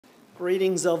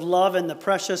Greetings of love in the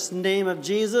precious name of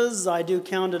Jesus. I do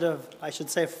count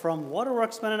it from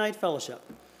Waterworks Mennonite Fellowship.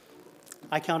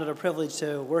 I count it a privilege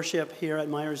to worship here at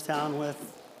Myerstown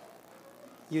with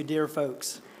you dear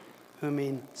folks who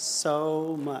mean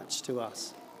so much to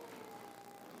us.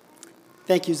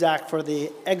 Thank you, Zach, for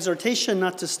the exhortation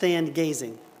not to stand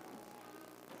gazing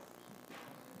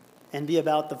and be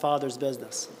about the Father's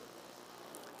business.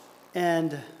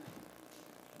 And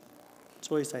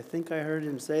Joyce, I think I heard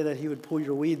him say that he would pull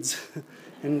your weeds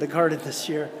in the garden this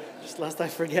year, just lest I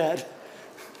forget.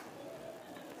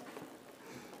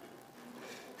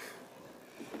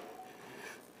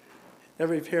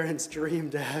 Every parent's dream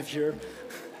to have your...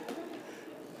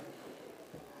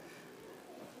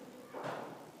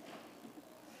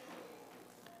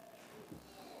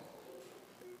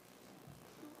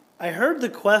 I heard the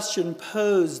question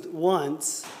posed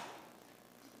once,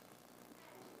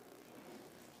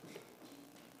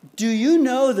 do you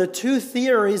know the two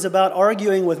theories about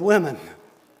arguing with women?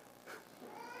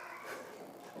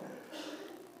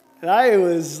 And I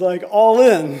was like all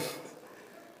in.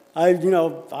 I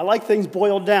like things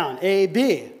boiled down. A,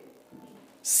 B.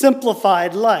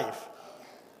 Simplified life.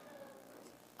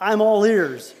 I'm all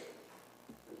ears.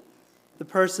 The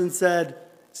person said,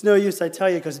 it's no use I tell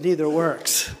you because neither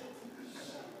works.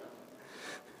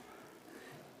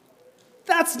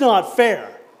 That's not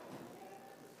fair,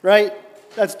 right?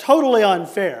 That's totally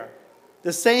unfair.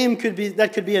 The same could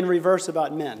be in reverse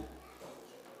about men.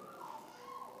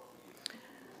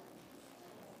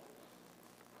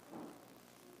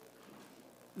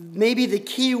 Maybe the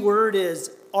key word is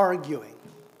arguing.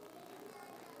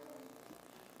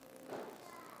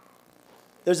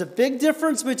 There's a big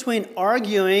difference between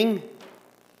arguing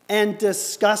and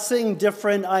discussing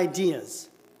different ideas.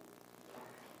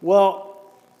 Well,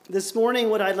 this morning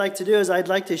what I'd like to do is I'd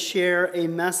like to share a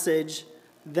message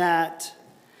that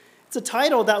it's a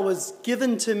title that was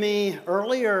given to me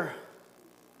earlier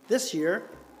this year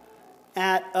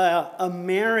at a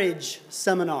marriage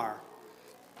seminar.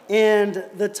 And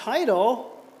the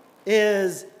title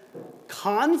is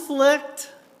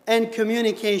Conflict and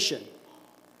Communication.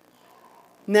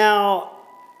 Now,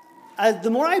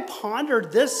 the more I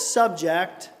pondered this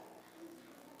subject,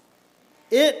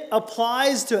 it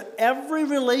applies to every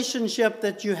relationship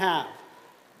that you have.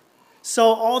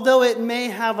 So although it may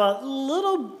have a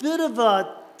little bit of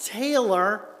a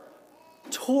tailor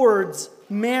towards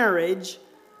marriage,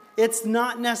 it's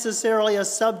not necessarily a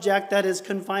subject that is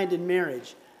confined in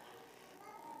marriage.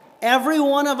 Every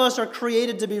one of us are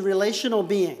created to be relational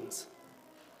beings.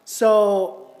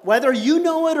 So whether you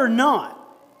know it or not,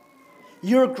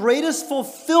 your greatest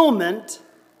fulfillment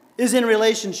is in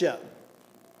relationship.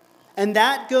 And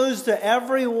that goes to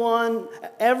everyone,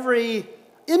 every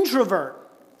introvert,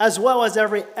 as well as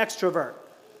every extrovert.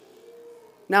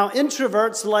 Now,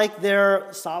 introverts like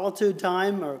their solitude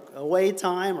time or away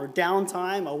time or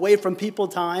downtime, away from people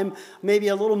time, maybe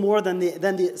a little more than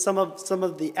some of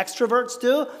the extroverts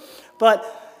do. But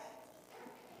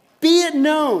be it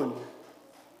known,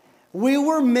 we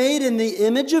were made in the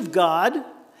image of God,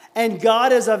 and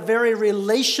God is a very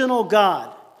relational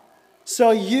God. So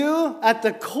you, at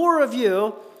the core of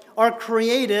you, are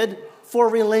created for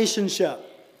relationship.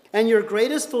 And your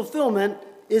greatest fulfillment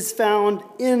is found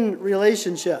in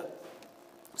relationship.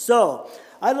 So,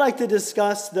 I'd like to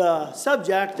discuss the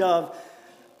subject of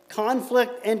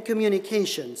conflict and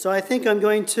communication. So I think I'm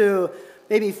going to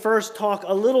maybe first talk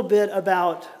a little bit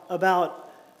about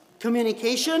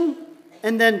communication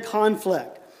and then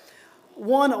conflict.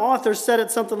 One author said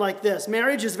it something like this: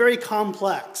 marriage is very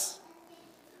complex.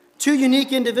 Two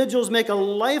unique individuals make a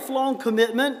lifelong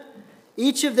commitment.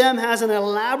 Each of them has an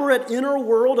elaborate inner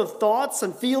world of thoughts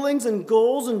and feelings and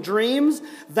goals and dreams,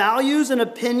 values and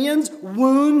opinions,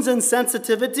 wounds and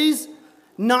sensitivities,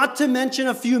 not to mention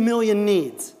a few million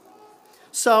needs.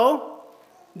 So,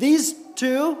 these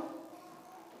two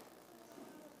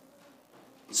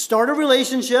start a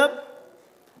relationship,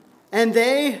 and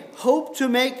they hope to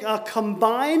make a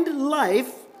combined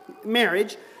life,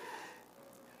 marriage,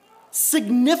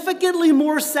 significantly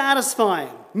more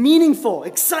satisfying, meaningful,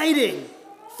 exciting,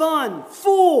 fun,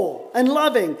 full, and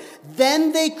loving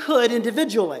than they could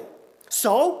individually.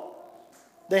 So,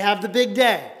 they have the big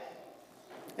day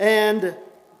and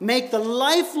make the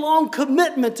lifelong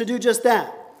commitment to do just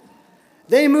that.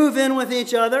 They move in with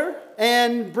each other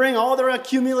and bring all their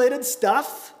accumulated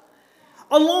stuff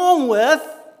along with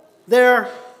their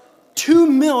 2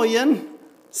 million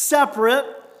separate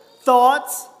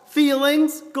thoughts,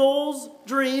 feelings, goals,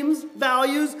 dreams,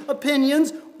 values,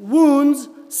 opinions, wounds,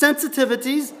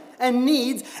 sensitivities, and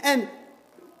needs, and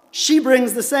she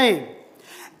brings the same.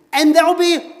 And they'll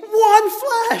be one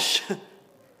flesh.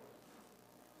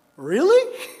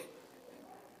 Really?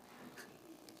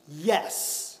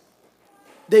 Yes,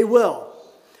 they will.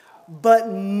 But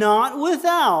not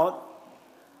without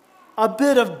a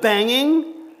bit of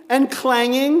banging and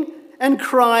clanging and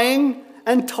crying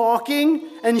and talking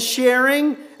and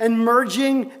sharing and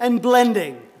merging and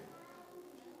blending.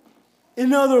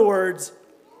 In other words,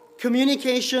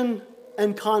 communication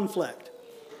and conflict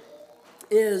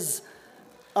is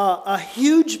a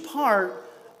huge part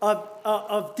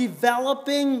of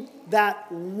developing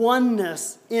that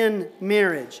oneness in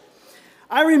marriage.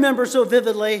 I remember so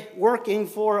vividly working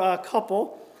for a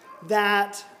couple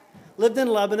that lived in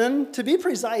Lebanon. To be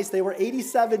precise, they were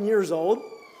 87 years old.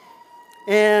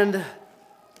 And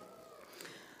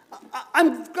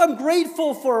I'm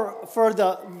grateful for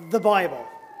the Bible.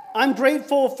 I'm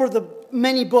grateful for the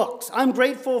many books. I'm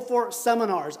grateful for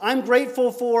seminars. I'm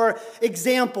grateful for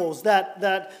examples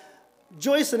that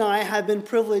Joyce and I have been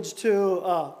privileged to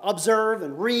observe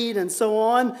and read and so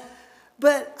on.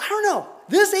 But I don't know.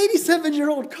 This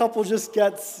 87-year-old couple just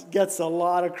gets a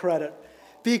lot of credit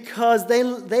because they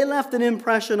left an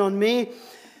impression on me.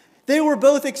 They were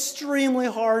both extremely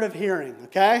hard of hearing,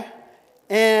 okay?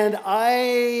 And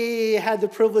I had the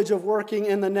privilege of working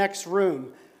in the next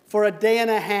room for a day and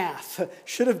a half.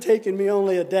 Should have taken me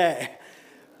only a day.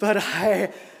 But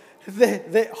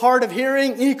the hard of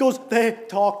hearing equals they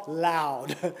talk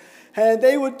loud. And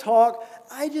they would talk.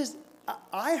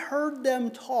 I heard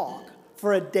them talk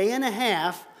for a day and a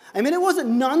half. I mean, it wasn't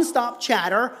nonstop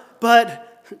chatter,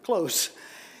 but close.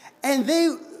 And they,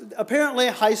 apparently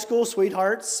high school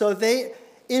sweethearts, so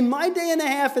in my day and a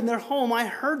half in their home, I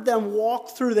heard them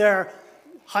walk through their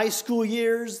high school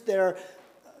years, their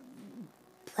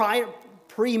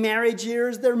pre-marriage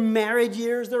years, their marriage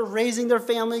years, their raising their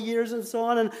family years, and so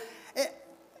on. And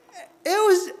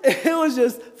it was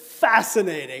just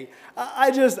fascinating. I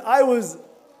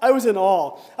was in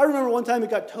awe. I remember one time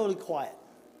it got totally quiet.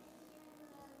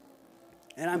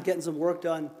 And I'm getting some work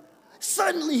done.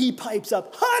 Suddenly he pipes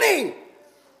up, "Honey,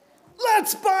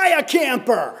 let's buy a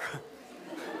camper."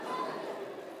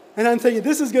 And I'm thinking,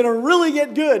 this is going to really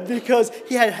get good because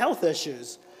he had health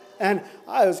issues. And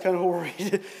I was kind of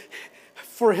worried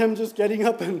for him just getting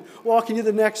up and walking to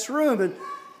the next room.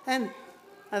 And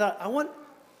I thought,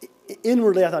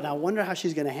 inwardly, I thought, I wonder how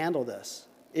she's going to handle this.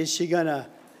 Is she going to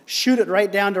shoot it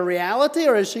right down to reality,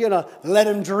 or is she going to let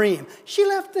him dream? She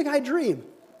left the guy dream.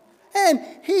 And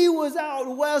he was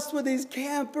out west with his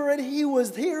camper, and he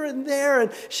was here and there,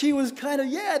 and she was kind of,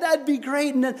 yeah, that'd be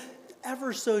great. And then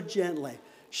ever so gently,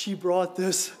 she brought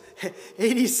this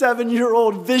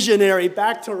 87-year-old visionary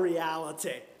back to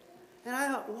reality. And I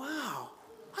thought, wow,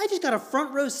 I just got a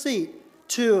front row seat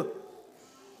to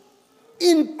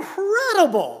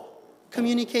incredible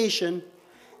communication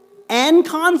and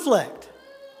conflict.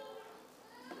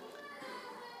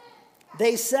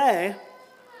 They say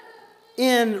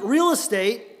in real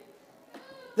estate,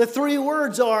 the three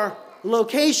words are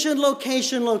location,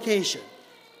 location, location.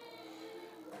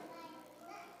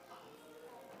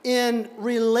 In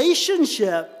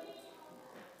relationship,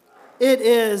 it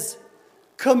is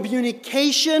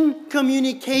communication,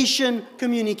 communication,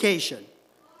 communication.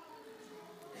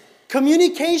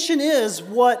 Communication is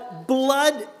what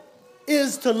blood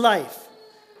is to life.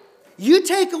 You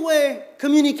take away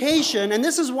communication, and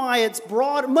this is why it's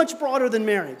broad, much broader than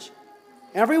marriage.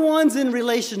 Everyone's in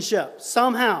relationship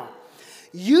somehow.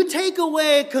 You take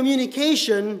away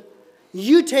communication,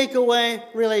 you take away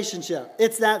relationship.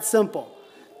 It's that simple.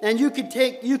 And you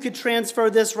could transfer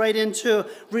this right into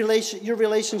your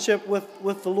relationship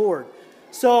with the Lord.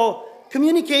 So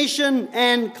communication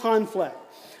and conflict.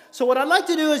 So what I'd like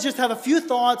to do is just have a few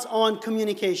thoughts on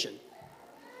communication.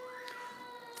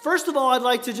 First of all, I'd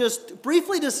like to just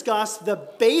briefly discuss the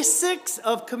basics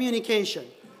of communication.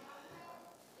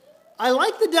 I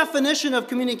like the definition of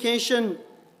communication.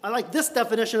 I like this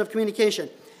definition of communication.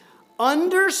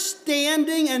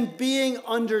 Understanding and being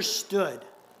understood.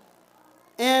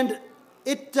 And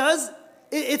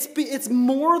it's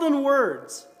more than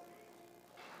words.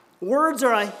 Words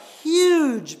are a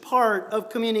huge part of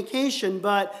communication,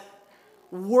 but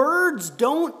words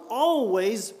don't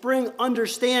always bring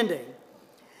understanding.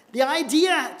 The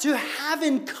idea to have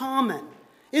in common,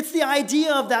 it's the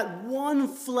idea of that one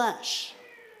flesh.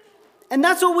 And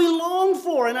that's what we long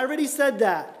for, and I already said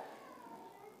that.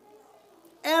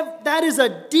 That is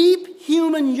a deep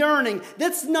human yearning.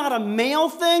 That's not a male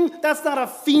thing. That's not a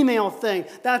female thing.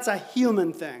 That's a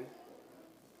human thing.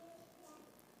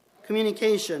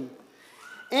 Communication.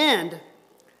 And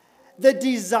the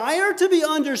desire to be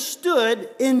understood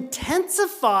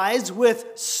intensifies with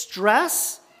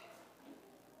stress,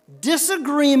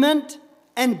 disagreement,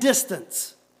 and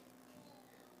distance.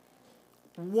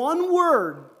 One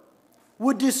word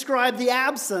would describe the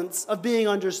absence of being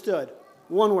understood.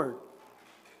 One word.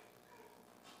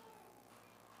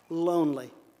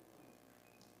 Lonely.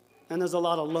 And there's a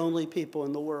lot of lonely people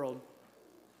in the world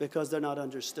because they're not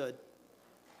understood.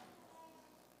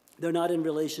 They're not in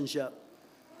relationship.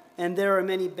 And there are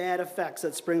many bad effects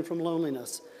that spring from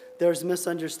loneliness. There's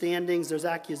misunderstandings, there's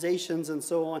accusations, and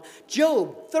so on.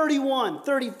 Job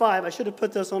 31:35. I should have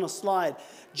put this on a slide.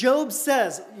 Job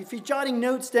says, if you're jotting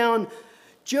notes down,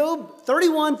 Job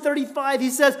 31:35,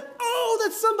 he says, oh,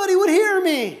 that somebody would hear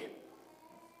me.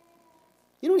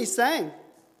 You know what he's saying?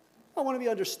 I want to be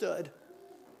understood.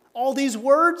 All these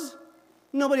words,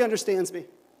 nobody understands me.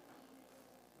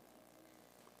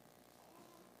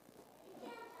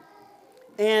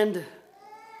 And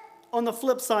on the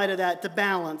flip side of that, to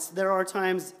balance, there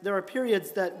are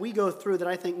periods that we go through that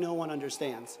I think no one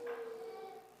understands.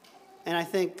 And I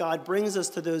think God brings us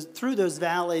through those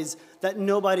valleys that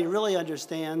nobody really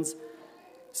understands,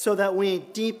 so that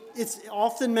it's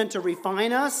often meant to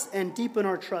refine us and deepen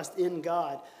our trust in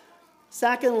God.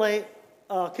 Secondly,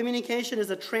 communication is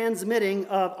a transmitting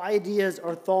of ideas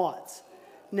or thoughts.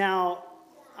 Now,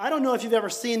 I don't know if you've ever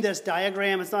seen this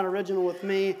diagram. It's not original with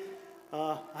me.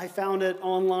 I found it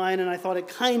online, and I thought it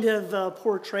kind of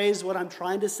portrays what I'm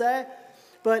trying to say.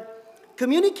 But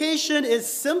communication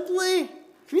is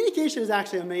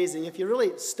actually amazing if you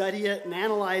really study it and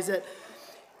analyze it.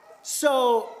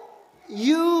 So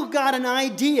you got an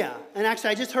idea, and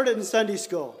actually I just heard it in Sunday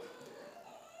school.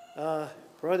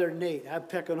 Brother Nate, I'm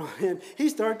picking on him. He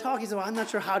started talking, so I'm not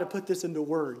sure how to put this into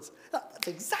words. That's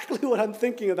exactly what I'm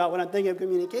thinking about when I'm thinking of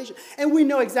communication. And we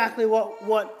know exactly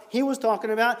what he was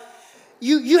talking about.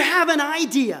 You have an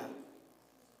idea.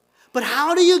 But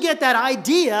how do you get that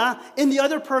idea in the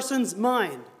other person's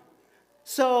mind?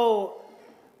 So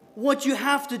what you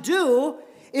have to do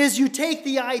is you take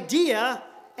the idea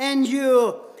and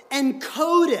you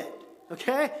encode it,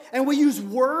 okay? And we use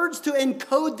words to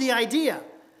encode the idea.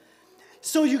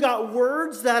 So you got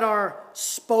words that are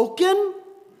spoken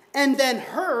and then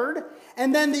heard,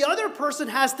 and then the other person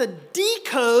has to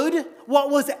decode what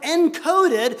was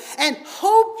encoded, and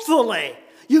hopefully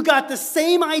you got the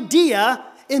same idea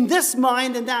in this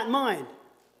mind and that mind.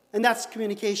 And that's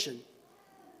communication.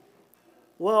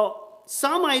 Well,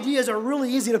 some ideas are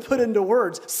really easy to put into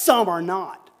words. Some are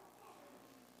not.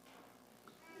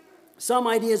 Some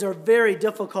ideas are very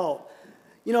difficult.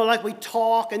 You know, like we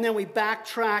talk and then we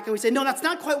backtrack and we say, no, that's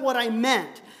not quite what I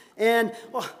meant. And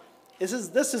well, this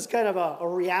is kind of a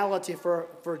reality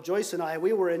for Joyce and I.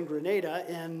 We were in Grenada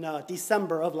in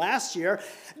December of last year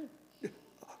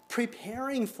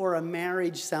preparing for a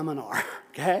marriage seminar,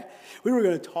 okay? We were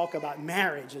going to talk about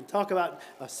marriage and talk about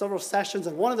several sessions,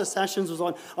 and one of the sessions was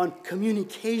on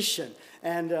communication.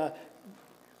 And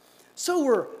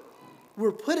so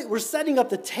we're setting up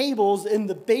the tables in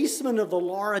the basement of the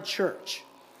Laura Church.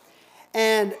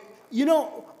 And, you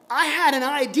know, I had an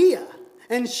idea,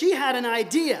 and she had an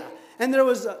idea, and there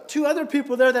was two other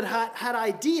people there that had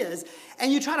ideas, and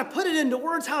you try to put it into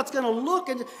words how it's going to look,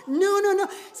 and no.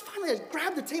 It's finally, I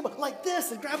grab the table like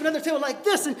this, and grab another table like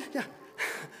this, and yeah.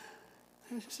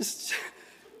 It's just,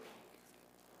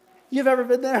 you've ever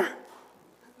been there?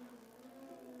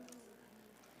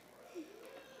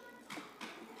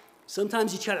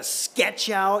 Sometimes you try to sketch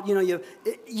out, you know,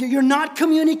 you're not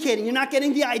communicating. You're not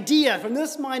getting the idea from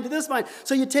this mind to this mind.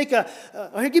 So you take here,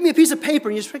 give me a piece of paper,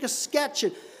 and you just take a sketch.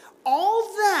 And all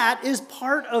that is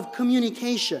part of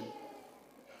communication.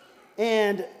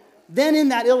 And then in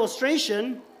that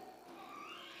illustration,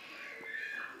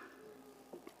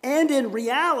 and in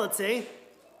reality,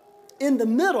 in the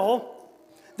middle,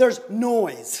 there's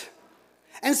noise.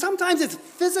 And sometimes it's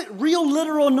real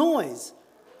literal noise.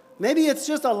 Maybe it's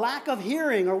just a lack of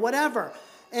hearing or whatever.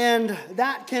 And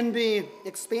that can be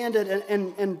expanded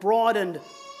and broadened.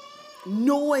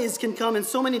 Noise can come in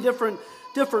so many different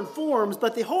forms.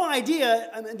 But the whole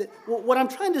idea, what I'm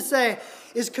trying to say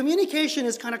is communication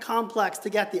is kind of complex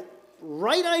to get the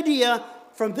right idea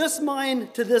from this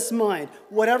mind to this mind,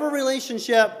 whatever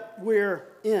relationship we're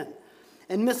in.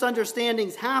 And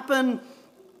misunderstandings happen.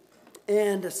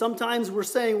 And sometimes we're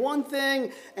saying one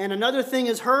thing and another thing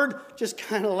is heard, just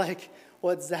kind of like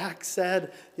what Zach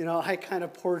said. You know, I kind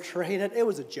of portrayed it. It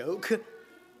was a joke.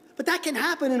 But that can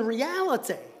happen in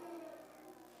reality.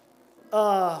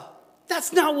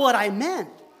 That's not what I meant.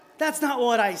 That's not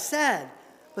what I said.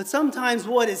 But sometimes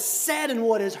what is said and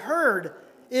what is heard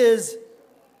is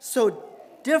so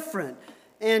different.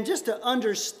 And just to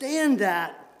understand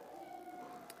that,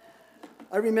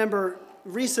 I remember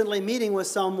recently meeting with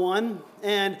someone,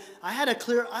 and I had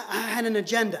an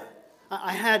agenda.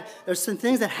 There's some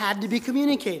things that had to be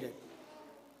communicated.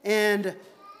 And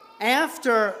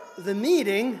after the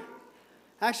meeting,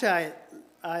 actually,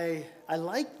 I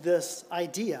like this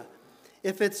idea.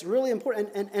 If it's really important,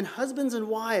 and husbands and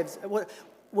wives,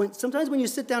 sometimes when you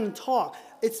sit down and talk,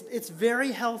 it's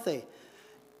very healthy.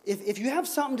 If you have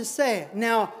something to say,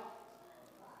 now,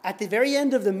 at the very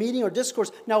end of the meeting or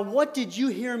discourse, now what did you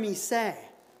hear me say?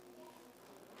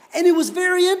 And it was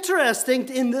very interesting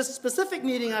in this specific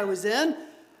meeting I was in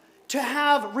to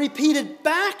have repeated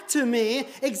back to me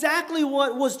exactly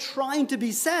what was trying to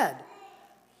be said.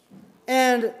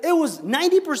 And it was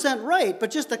 90% right, but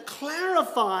just to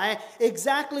clarify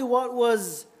exactly what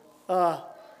was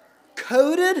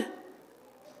encoded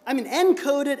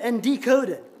and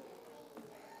decoded.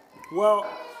 Well,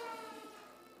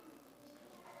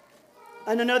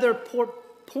 and another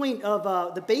point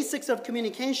of the basics of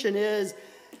communication is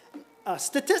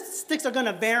statistics are going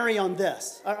to vary on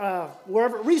this.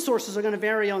 Wherever resources are going to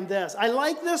vary on this. I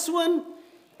like this one.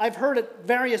 I've heard it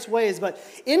various ways, but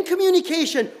in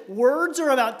communication, words are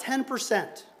about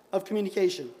 10% of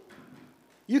communication.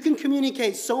 You can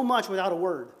communicate so much without a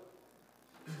word.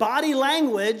 Body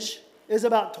language is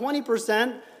about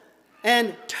 20%,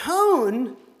 and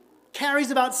tone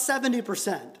carries about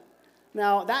 70%.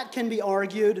 Now, that can be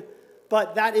argued,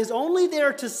 but that is only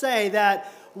there to say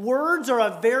that words are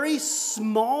a very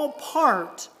small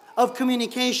part of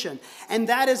communication. And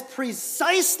that is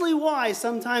precisely why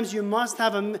sometimes you must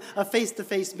have a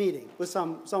face-to-face meeting with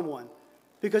someone,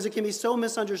 because it can be so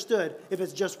misunderstood if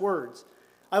it's just words.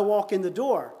 I walk in the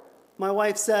door. My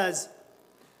wife says,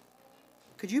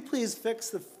 "Could you please fix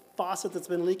the faucet that's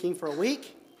been leaking for a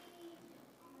week?"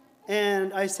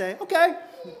 And I say, "Okay."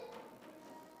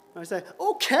 I say,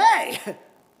 "Okay."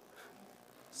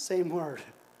 Same word.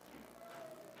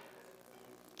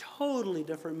 Totally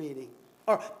different meaning.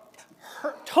 Or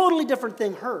totally different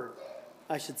thing heard,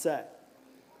 I should say.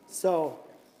 So,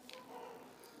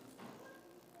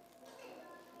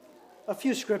 a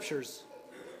few scriptures.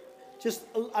 Just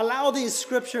allow these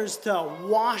scriptures to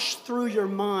wash through your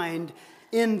mind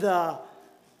in the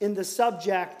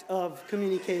subject of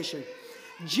communication.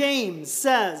 James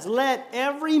says, "Let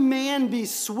every man be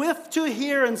swift to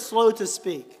hear and slow to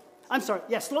speak."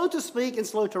 Slow to speak and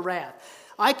slow to wrath.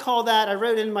 I call that, I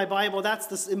wrote it in my Bible, that's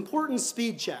the important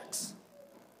speed checks.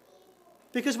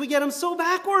 Because we get them so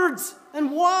backwards.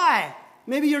 And why?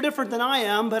 Maybe you're different than I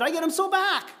am, but I get them so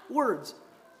backwards.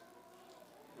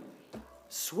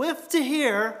 Swift to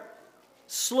hear,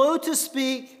 slow to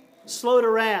speak, slow to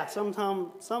wrath.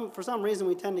 For some reason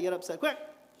we tend to get upset quick,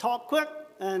 talk quick,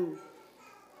 and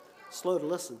slow to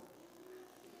listen.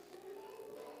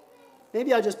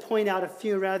 Maybe I'll just point out a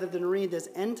few rather than read this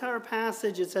entire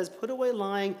passage. It says, "Put away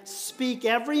lying, speak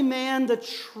every man the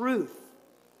truth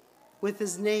with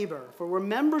his neighbor. For we're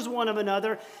members one of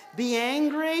another. Be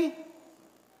angry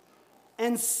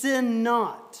and sin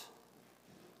not.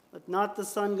 Let not the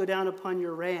sun go down upon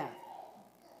your wrath."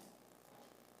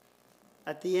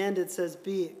 At the end it says,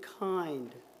 "Be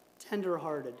kind,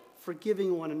 tenderhearted,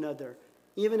 forgiving one another,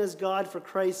 even as God for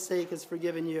Christ's sake has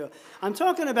forgiven you." I'm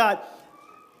talking about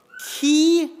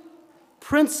key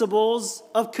principles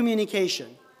of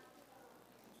communication.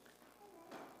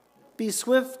 Be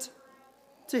swift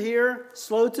to hear,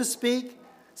 slow to speak.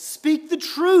 Speak the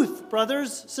truth,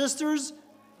 brothers, sisters.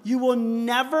 You will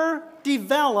never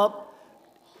develop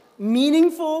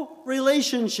meaningful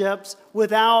relationships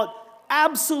without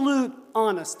absolute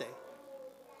honesty.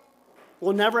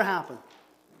 Will never happen.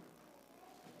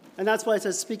 And that's why it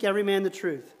says, "Speak every man the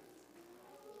truth."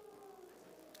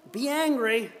 Be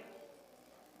angry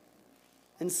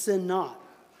and sin not.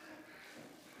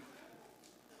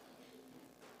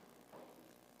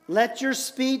 Let your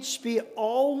speech be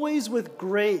always with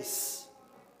grace,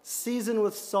 seasoned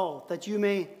with salt, that you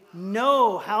may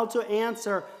know how to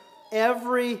answer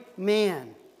every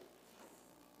man.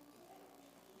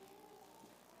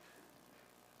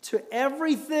 To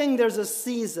everything there's a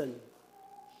season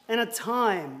and a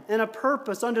time and a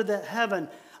purpose under the heaven,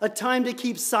 a time to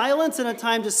keep silence and a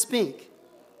time to speak.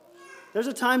 There's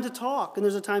a time to talk and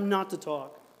there's a time not to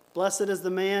talk. Blessed is the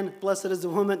man, blessed is the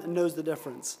woman, and knows the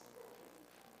difference.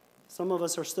 Some of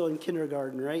us are still in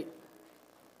kindergarten, right?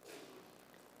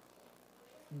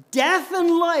 Death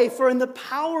and life are in the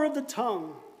power of the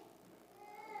tongue.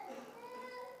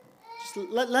 Just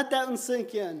let that one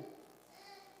sink in. Do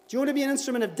you want to be an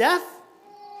instrument of death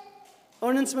or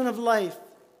an instrument of life?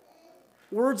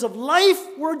 Words of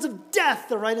life, words of death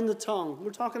are right in the tongue.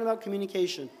 We're talking about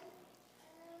communication.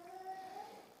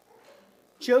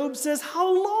 Job says,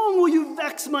 how long will you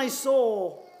vex my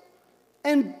soul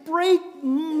and break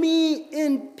me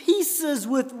in pieces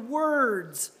with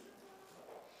words?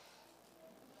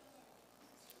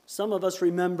 Some of us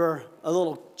remember a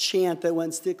little chant that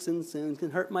went, sticks and stones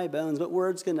can hurt my bones, but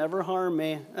words can never harm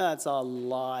me. That's a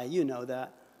lie. You know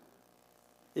that.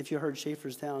 If you heard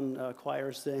Schaeferstown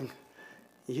choir sing,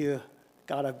 you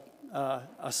got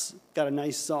a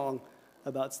nice song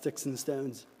about sticks and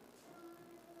stones.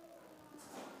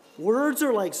 Words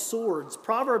are like swords.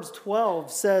 Proverbs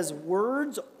 12 says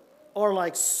words are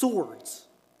like swords.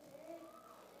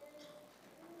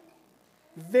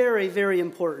 Very, very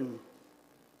important.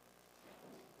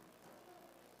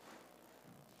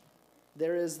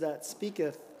 There is that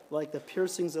speaketh like the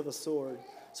piercings of a sword.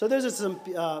 So there's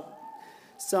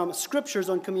some scriptures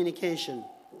on communication.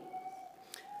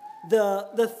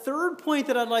 The third point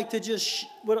that I'd like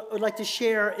to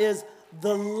share is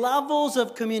the levels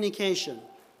of communication.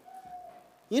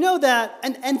 You know that,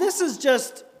 and this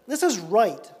is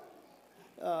right.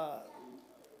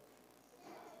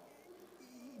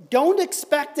 Don't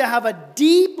expect to have a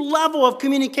deep level of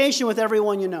communication with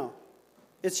everyone you know.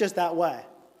 It's just that way.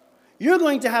 You're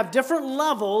going to have different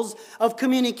levels of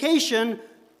communication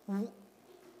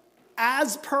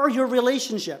as per your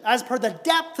relationship, as per the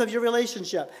depth of your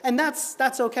relationship. And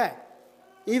that's okay.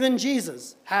 Even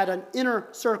Jesus had an inner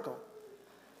circle.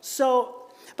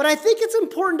 But I think it's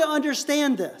important to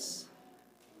understand this,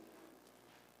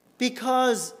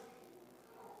 because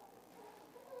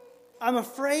I'm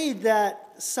afraid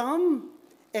that some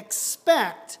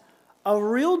expect a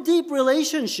real deep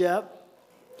relationship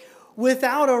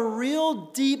without a real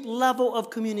deep level of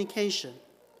communication.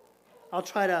 I'll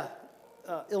try to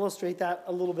illustrate that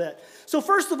a little bit. So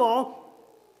first of all,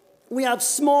 we have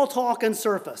small talk and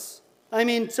surface. I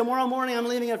mean, tomorrow morning I'm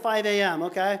leaving at 5 a.m.,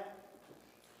 okay?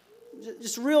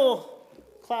 Just real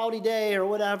cloudy day or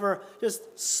whatever,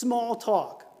 just small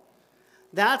talk.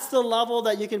 That's the level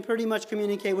that you can pretty much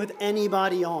communicate with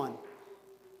anybody on.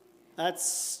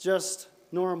 That's just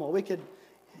normal.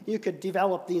 You could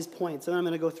develop these points, and I'm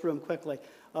going to go through them quickly.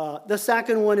 The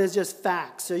second one is just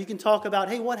facts. So you can talk about,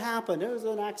 hey, what happened? There was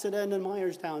an accident in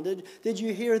Myerstown. Did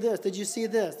you hear this? Did you see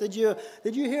this? Did you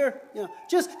hear?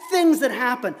 Just things that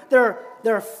happen.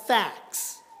 They're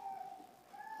facts.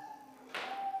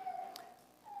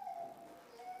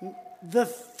 The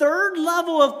third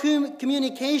level of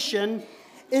communication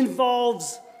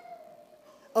involves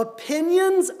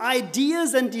opinions,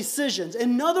 ideas, and decisions.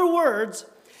 In other words,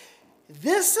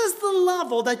 this is the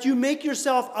level that you make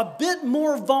yourself a bit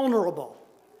more vulnerable.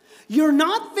 You're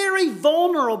not very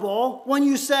vulnerable when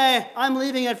you say, I'm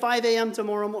leaving at 5 a.m.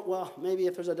 tomorrow morning. Well, maybe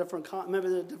if there's a different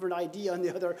idea on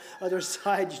the other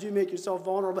side, you do make yourself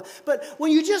vulnerable. But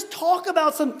when you just talk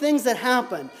about some things that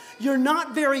happen, you're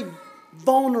not very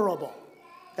vulnerable.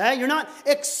 Okay? You're not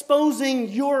exposing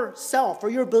yourself or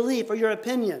your belief or your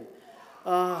opinion.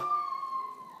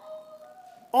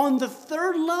 On the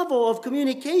third level of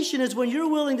communication is when you're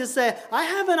willing to say, I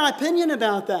have an opinion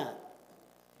about that.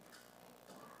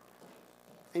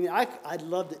 I mean, I'd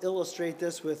love to illustrate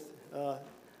this with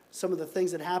some of the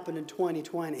things that happened in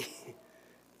 2020.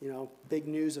 Big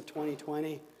news of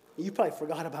 2020. You probably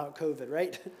forgot about COVID,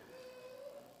 right?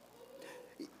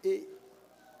 Do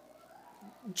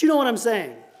you know what I'm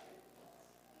saying?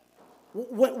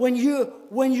 When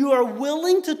you are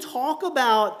willing to talk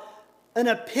about an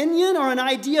opinion or an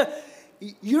idea,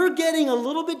 you're getting a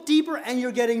little bit deeper and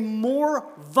you're getting more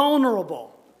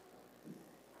vulnerable.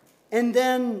 And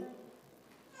then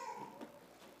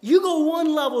you go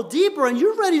one level deeper and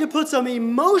you're ready to put some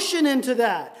emotion into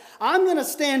that. I'm going to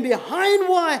stand behind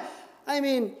why. I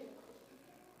mean,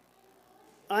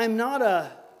 I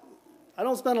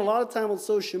don't spend a lot of time on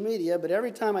social media, but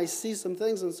every time I see some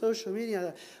things on social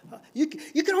media, you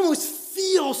can almost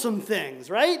feel some things,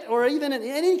 right? Or even in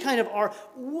any kind of art.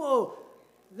 Whoa,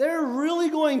 they're really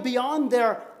going beyond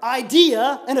their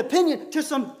idea and opinion to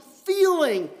some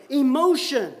feeling,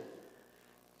 emotion.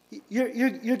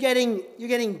 You're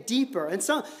getting deeper. And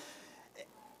so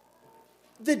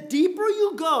the deeper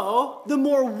you go, the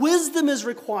more wisdom is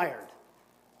required.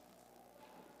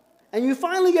 And you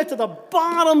finally get to the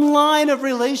bottom line of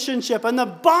relationship and the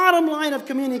bottom line of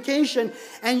communication,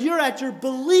 and you're at your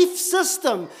belief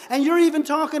system, and you're even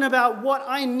talking about what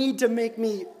I need to make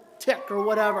me tick or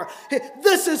whatever. Hey,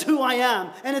 this is who I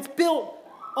am, and it's built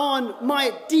on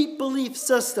my deep belief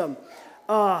system.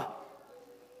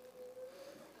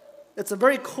 It's the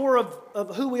very core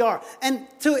of who we are. And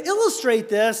to illustrate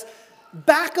this,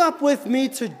 back up with me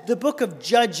to the book of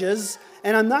Judges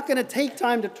And I'm not going to take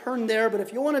time to turn there, but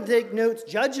if you want to take notes,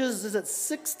 Judges is at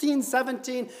 16,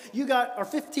 17, or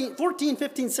 15, 14,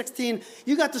 15, 16,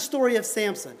 you got the story of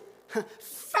Samson.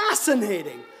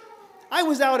 Fascinating. I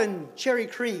was out in Cherry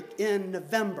Creek in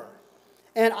November,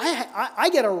 and I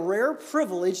get a rare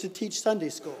privilege to teach Sunday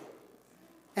school.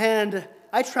 And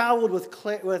I traveled with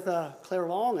Claire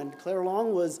Long, and Claire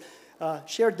Long was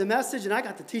shared the message, and I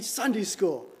got to teach Sunday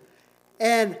school.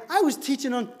 And I was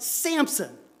teaching on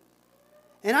Samson.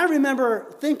 And I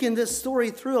remember thinking this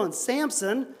story through on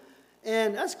Samson,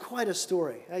 and that's quite a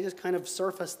story. I just kind of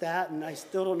surfaced that, and I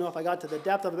still don't know if I got to the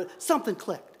depth of it, but something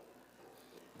clicked.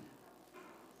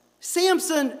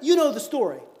 Samson, you know the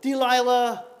story.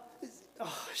 Delilah,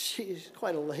 she's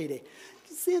quite a lady.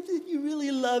 Samson, you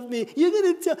really love me. You're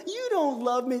going to tell, you don't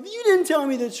love me. You didn't tell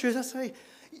me the truth. I say,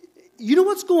 you know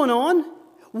what's going on?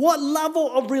 What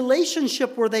level of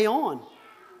relationship were they on?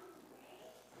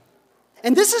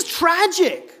 And this is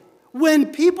tragic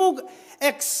when people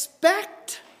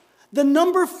expect the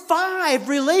number 5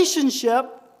 relationship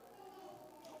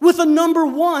with a number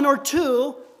 1 or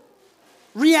 2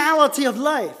 reality of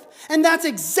life. And that's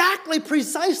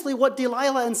precisely what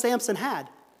Delilah and Samson had.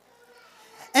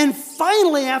 And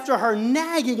finally, after her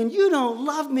nagging, and you don't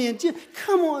love me, and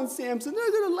come on, Samson,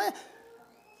 they're going to laugh.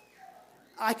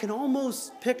 I can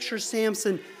almost picture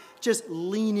Samson just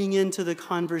leaning into the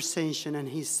conversation, and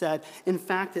he said, in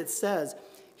fact, it says,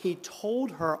 he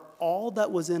told her all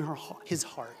that was in his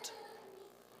heart.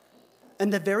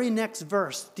 And the very next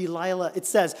verse, it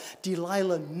says,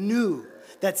 Delilah knew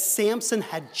that Samson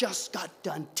had just got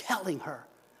done telling her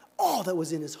all that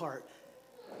was in his heart.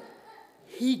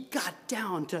 He got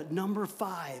down to number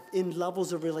 5 in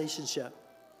levels of relationship.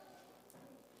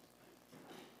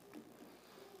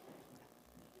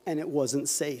 And it wasn't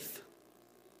safe.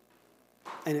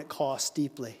 And it cost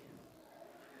deeply.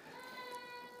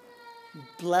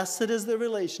 Blessed is the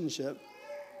relationship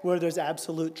where there's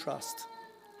absolute trust.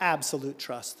 Absolute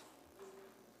trust.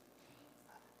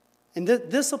 And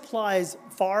this applies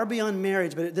far beyond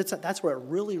marriage, but that's where it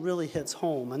really, really hits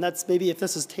home. And that's maybe if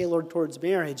this is tailored towards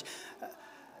marriage,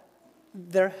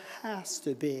 there has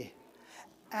to be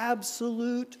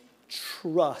absolute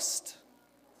trust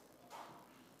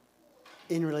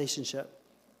in relationship.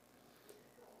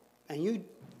 And you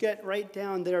get right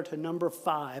down there to number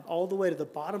 5, all the way to the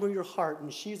bottom of your heart,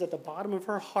 and she's at the bottom of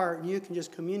her heart, and you can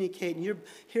just communicate, and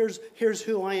here's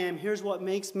who I am, here's what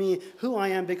makes me who I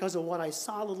am because of what I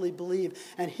solidly believe,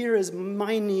 and here is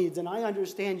my needs, and I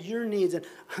understand your needs, and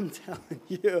I'm telling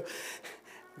you,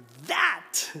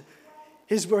 that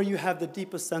is where you have the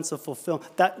deepest sense of fulfillment.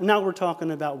 Now we're talking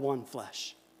about one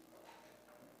flesh.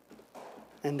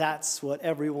 And that's what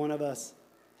every one of us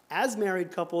as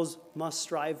married couples must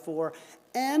strive for.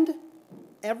 And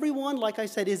everyone, like I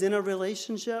said, is in a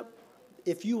relationship.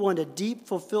 If you want a deep,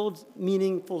 fulfilled,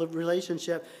 meaningful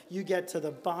relationship, you get to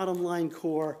the bottom line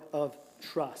core of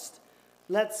trust.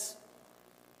 Let's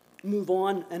move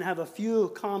on and have a few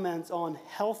comments on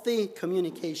healthy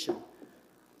communication.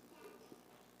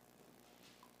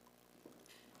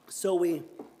 So we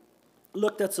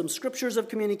looked at some scriptures of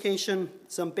communication,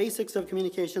 some basics of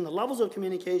communication, the levels of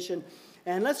communication,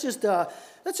 and let's just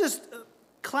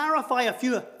clarify a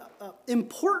few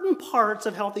important parts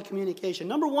of healthy communication.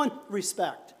 Number 1,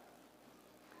 respect.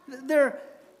 Let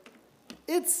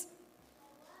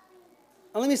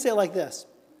me say it like this.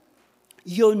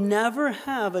 You'll never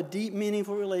have a deep,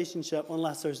 meaningful relationship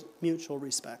unless there's mutual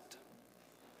respect.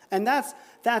 And that's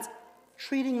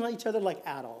treating each other like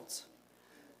adults.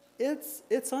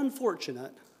 It's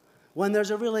unfortunate when there's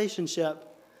a relationship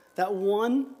that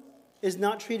one is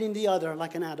not treating the other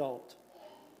like an adult.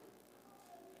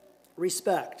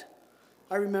 Respect.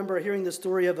 I remember hearing the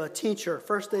story of a teacher,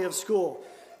 first day of school.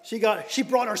 She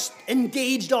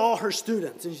engaged all her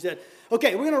students, and she said,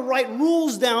 okay, we're going to write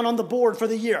rules down on the board for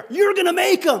the year. You're going to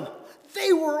make them.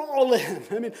 They were all in.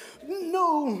 I mean,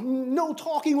 no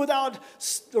talking without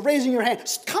raising your hand.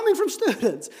 Coming from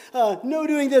students. No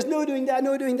doing this, no doing that,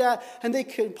 no doing that. And they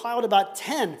compiled about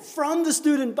 10 from the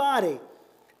student body.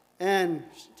 And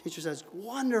the teacher says,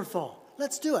 wonderful,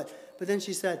 let's do it. But then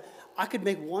she said, I could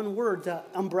make one word to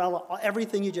umbrella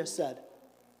everything you just said.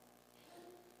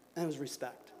 And it was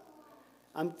respect.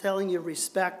 I'm telling you,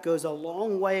 respect goes a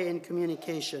long way in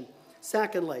communication.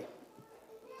 Secondly,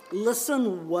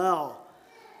 listen well.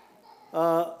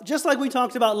 Just like we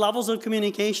talked about levels of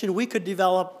communication, we could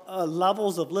develop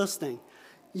levels of listening.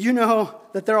 You know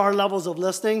that there are levels of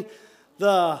listening.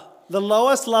 The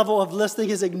lowest level of listening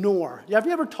is ignore. Have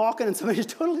you ever talking and somebody's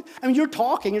you're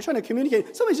talking, you're trying to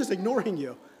communicate, somebody's just ignoring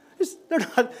you. They're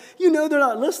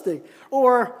not listening.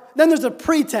 Or then there's a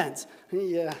pretense.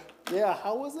 Yeah, Yeah,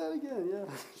 how was that again? Yeah.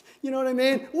 You know what I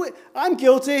mean? I'm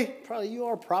guilty. Probably you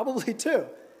are probably too.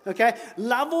 Okay?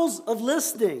 Levels of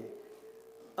listening.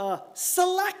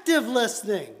 Selective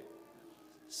listening.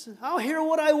 So I'll hear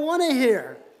what I want to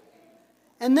hear.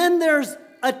 And then there's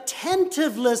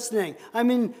attentive listening. I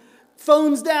mean,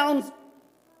 phones down,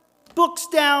 books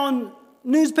down,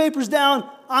 newspapers down,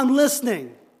 I'm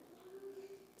listening.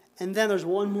 And then there's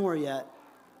one more yet,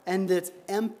 and it's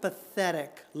empathetic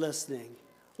listening.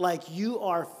 Like you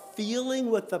are feeling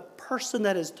with the person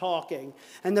that is talking.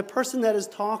 And the person that is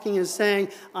talking is saying,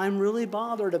 I'm really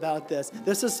bothered about this.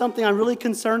 This is something I'm really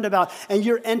concerned about. And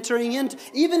you're entering into,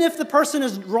 even if the person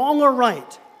is wrong or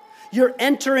right, you're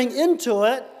entering into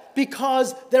it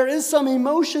because there is some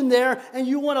emotion there and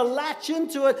you want to latch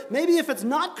into it. Maybe if it's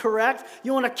not correct,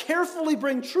 you want to carefully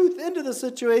bring truth into the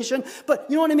situation. But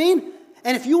you know what I mean?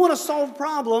 And if you want to solve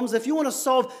problems, if you want to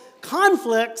solve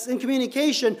conflicts in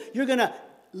communication, you're going to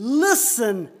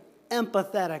listen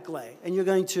empathetically. And you're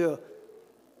going to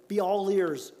be all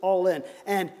ears, all in.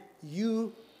 And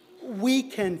we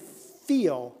can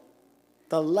feel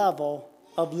the level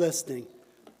of listening.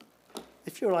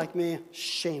 If you're like me,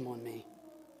 shame on me.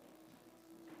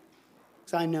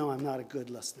 Because I know I'm not a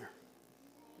good listener.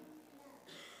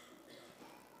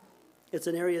 It's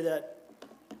an area that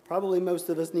probably most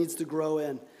of us needs to grow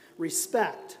in.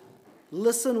 Respect.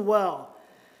 Listen well.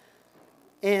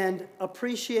 And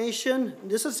appreciation.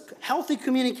 This is healthy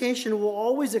communication will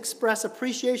always express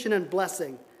appreciation and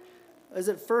blessing. As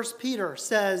it 1 Peter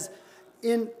says,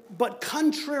 but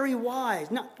contrary-wise,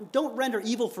 don't render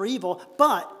evil for evil,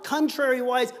 but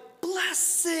contrary-wise,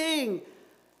 blessing.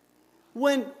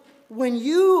 When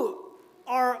you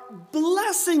are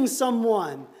blessing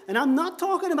someone, and I'm not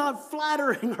talking about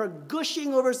flattering or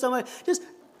gushing over someone, just,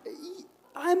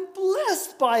 I'm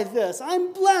blessed by this,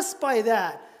 I'm blessed by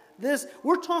that.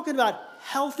 We're talking about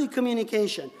healthy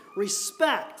communication,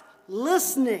 respect,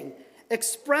 listening,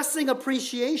 expressing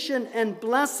appreciation and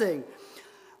blessing.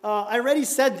 I already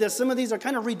said this. Some of these are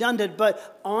kind of redundant,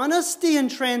 but honesty and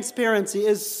transparency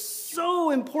is so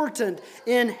important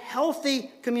in healthy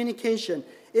communication.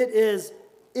 It is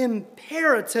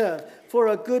imperative for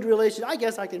a good relationship. I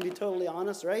guess I can be totally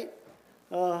honest, right?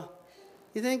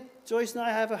 You think Joyce and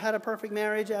I have had a perfect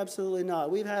marriage? Absolutely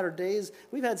not. We've had our days.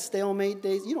 We've had stalemate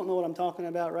days. You don't know what I'm talking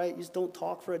about, right? You just don't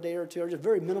talk for a day or two, or just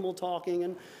very minimal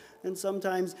talking. And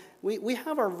sometimes we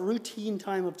have our routine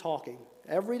time of talking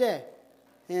every day.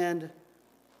 And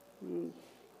is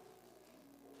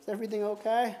everything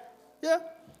okay? Yeah.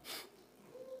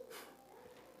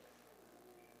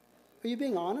 Are you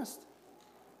being honest?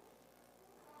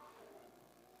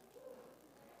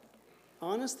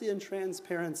 Honesty and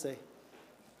transparency.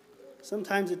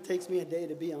 Sometimes it takes me a day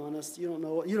to be honest. You don't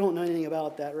know anything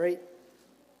about that, right?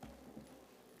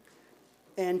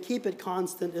 And keep it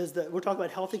constant is that we're talking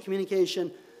about healthy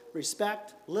communication,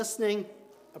 respect, listening,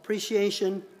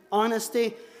 appreciation,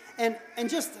 honesty, and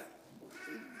just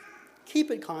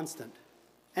keep it constant.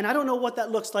 And I don't know what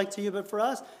that looks like to you, but for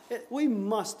us, we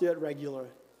must do it regularly.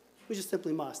 We just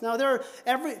simply must. Now, there's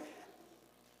going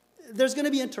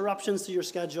to be interruptions to your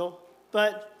schedule,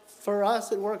 but for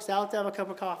us, it works out to have a cup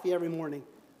of coffee every morning.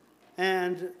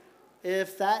 And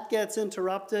if that gets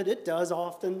interrupted, it does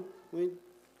often.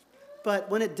 But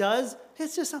when it does,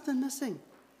 it's just something missing.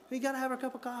 We got to have a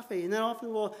cup of coffee. And then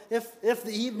often if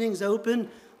the evening's open,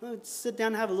 we'll sit down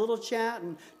and have a little chat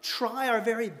and try our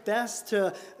very best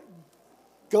to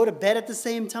go to bed at the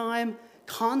same time.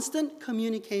 Constant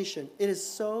communication. It is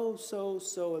so, so,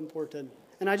 so important.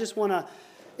 And I just want to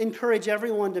encourage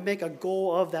everyone to make a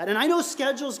goal of that. And I know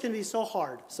schedules can be so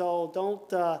hard. So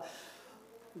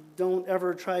don't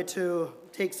ever try to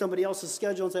take somebody else's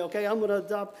schedule and say, okay, I'm going to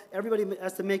adopt. Everybody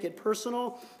has to make it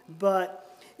personal.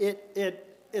 But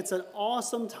it's an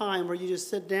awesome time where you just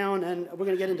sit down, and we're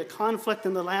going to get into conflict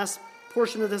in the last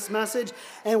portion of this message.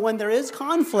 And when there is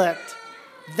conflict,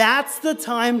 that's the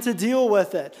time to deal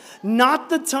with it. Not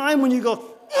the time when you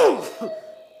go, ugh.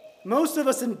 Most of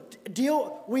us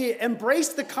we embrace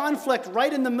the conflict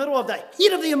right in the middle of the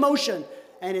heat of the emotion,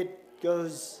 and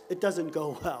it doesn't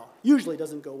go well. Usually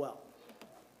doesn't go well.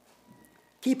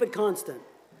 Keep it constant.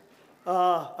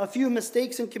 A few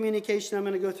mistakes in communication. I'm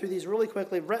going to go through these really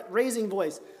quickly. Raising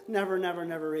voice. Never, never,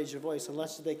 never raise your voice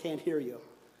unless they can't hear you.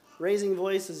 Raising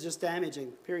voice is just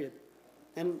damaging, period.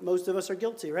 And most of us are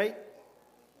guilty, right?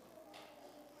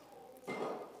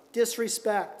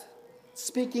 Disrespect.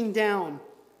 Speaking down.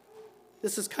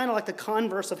 This is kind of like the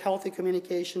converse of healthy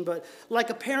communication, but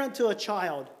like a parent to a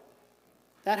child.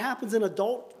 That happens in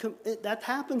adult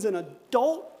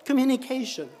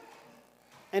communication,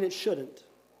 and it shouldn't.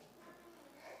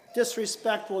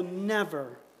 Disrespect will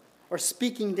never, or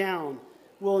speaking down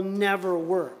will never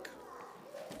work.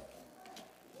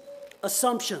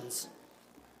 Assumptions.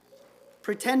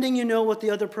 Pretending you know what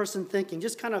the other person's thinking.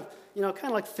 Just kind of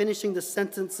like finishing the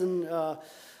sentence and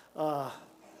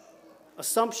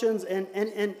assumptions and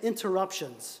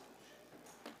interruptions.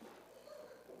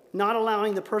 Not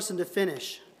allowing the person to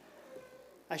finish.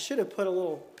 I should have put a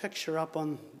little picture up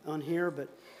on here, but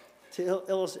to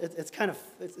illustrate,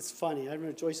 it's funny. I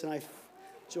remember Joyce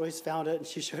found it and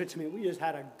she showed it to me. We just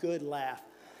had a good laugh.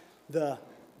 There's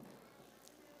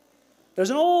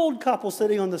an old couple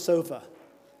sitting on the sofa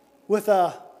with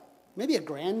maybe a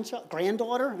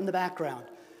granddaughter in the background,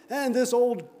 and this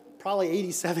old, probably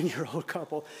 87-year-old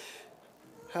couple.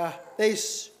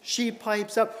 She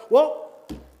pipes up, "Well,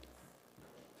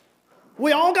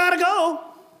 we all got to go.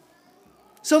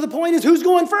 So the point is, who's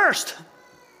going first?"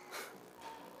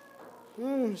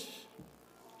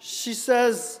 She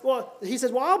says, he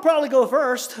says, "Well, I'll probably go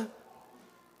first."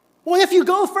 "Well, if you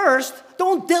go first,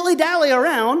 don't dilly-dally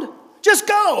around. Just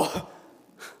go."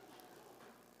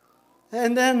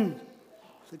 And then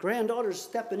the granddaughter's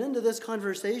stepping into this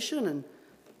conversation,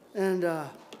 and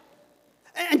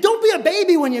don't be a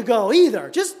baby when you go either.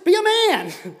 Just be a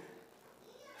man.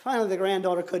 Finally, the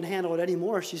granddaughter couldn't handle it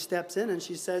anymore. She steps in and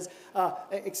she says,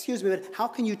 "Excuse me, but how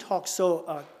can you talk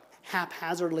so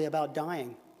haphazardly about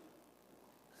dying?"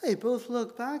 They both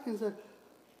looked back and said,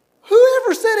 "Who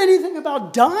ever said anything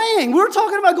about dying? We were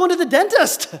talking about going to the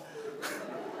dentist."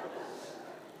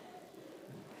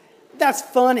 That's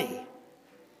funny.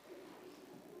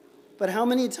 But how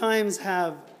many times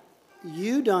have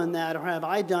you done that, or have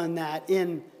I done that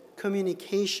in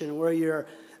communication, where you're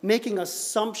making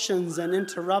assumptions and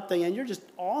interrupting, and you're just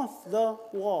off the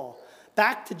wall?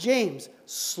 Back to James.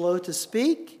 Slow to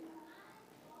speak,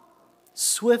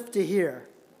 swift to hear.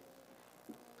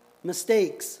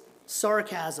 Mistakes,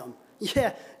 sarcasm.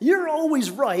 "Yeah, you're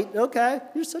always right, okay?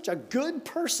 You're such a good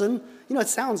person." It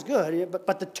sounds good,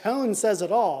 but the tone says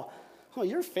it all. "Oh,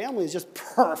 your family is just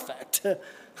perfect."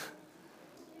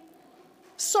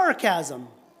 Sarcasm.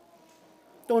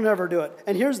 Don't ever do it.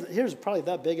 And here's probably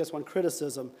the biggest one,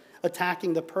 criticism.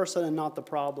 Attacking the person and not the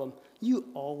problem.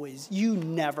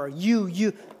 Whenever you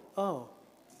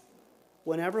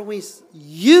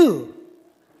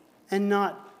and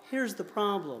not, here's the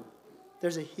problem.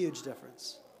 There's a huge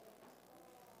difference.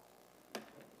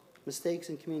 Mistakes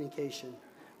in communication.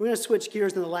 We're going to switch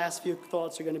gears, and the last few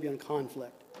thoughts are going to be on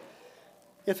conflict.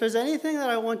 If there's anything that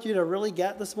I want you to really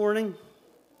get this morning,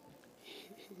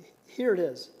 here it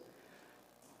is.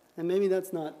 And maybe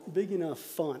that's not big enough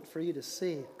font for you to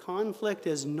see. Conflict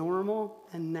is normal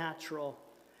and natural.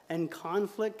 And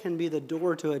conflict can be the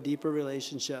door to a deeper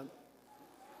relationship.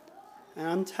 And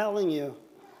I'm telling you,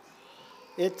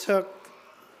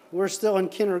 we're still in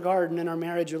kindergarten in our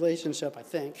marriage relationship, I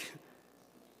think.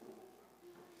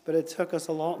 But it took us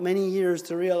many years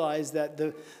to realize that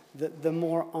the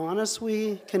more honest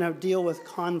we can deal with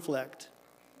conflict,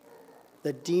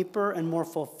 the deeper and more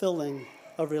fulfilling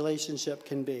a relationship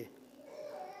can be.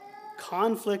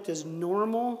 Conflict is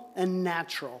normal and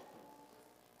natural.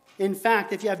 In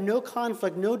fact, if you have no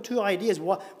conflict, no two ideas,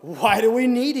 why do we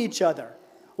need each other?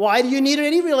 Why do you need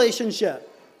any relationship?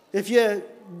 If you're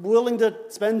willing to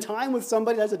spend time with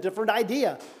somebody that has a different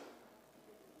idea.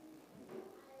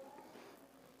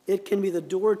 It can be the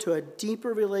door to a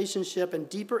deeper relationship and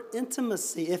deeper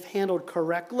intimacy if handled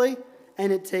correctly,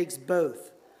 and it takes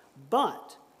both.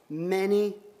 But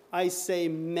many, I say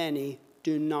many,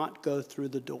 do not go through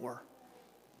the door.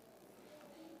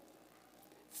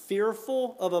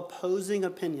 Fearful of opposing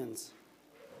opinions.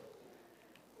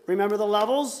 Remember the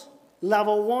levels?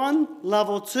 Level 1,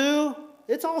 level 2,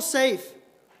 it's all safe.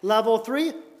 Level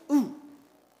 3,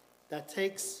 that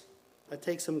takes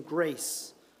some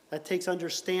grace. That takes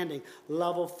understanding.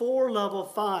 Level 4, level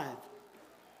 5.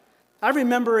 I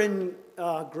remember in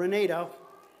Grenada,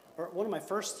 or one of my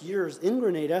first years in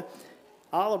Grenada,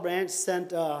 Olive Branch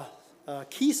sent a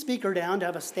key speaker down to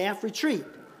have a staff retreat.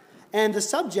 And the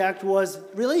subject was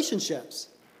relationships.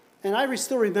 And I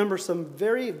still remember some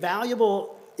very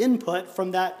valuable input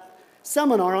from that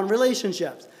seminar on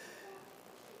relationships.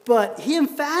 But he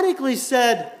emphatically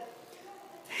said,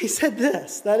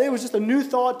 that it was just a new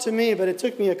thought to me, but it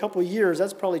took me a couple of years.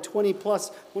 That's probably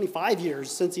 25 years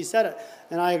since he said it.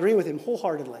 And I agree with him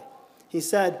wholeheartedly. He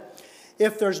said,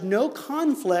 if there's no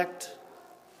conflict,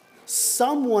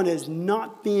 someone is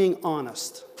not being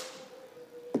honest.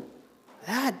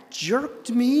 That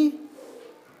jerked me.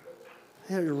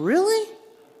 Really?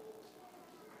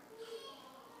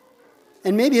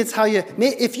 And maybe it's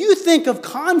if you think of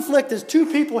conflict as two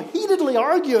people heatedly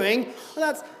arguing,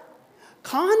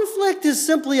 Conflict is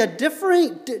simply a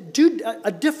different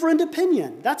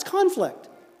opinion. That's conflict.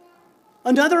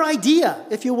 Another idea,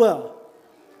 if you will.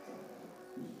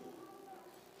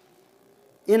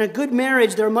 In a good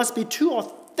marriage, there must be two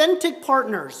authentic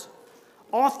partners.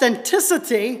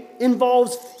 Authenticity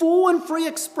involves full and free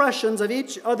expressions of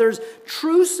each other's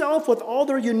true self with all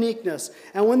their uniqueness.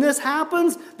 And when this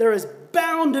happens, there is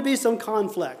bound to be some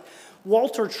conflict.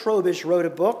 Walter Trobisch wrote a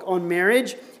book on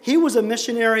marriage. He was a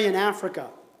missionary in Africa.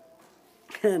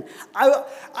 And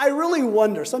I really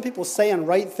wonder, some people say and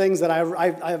write things that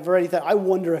I've already thought, I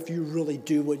wonder if you really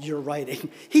do what you're writing.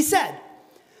 He said,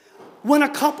 when a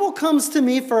couple comes to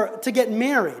me to get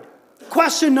married,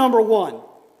 question number one.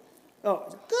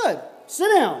 Oh, good. Sit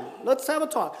down. Let's have a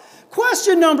talk.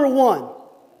 Question number one.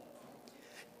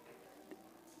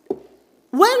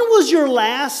 When was your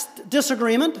last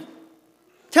disagreement?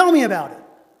 Tell me about it.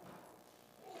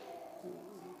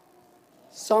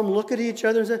 Some look at each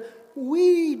other and say,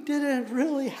 we didn't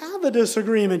really have a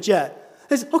disagreement yet.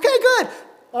 They say, okay, good.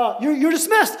 You're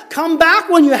dismissed. Come back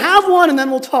when you have one and then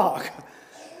we'll talk.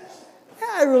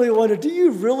 I really wonder, do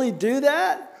you really do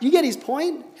that? You get his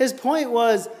point? His point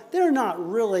was they're not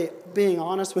really being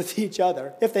honest with each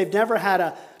other if they've never had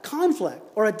a conflict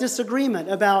or a disagreement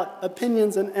about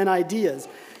opinions and ideas.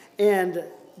 And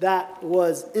that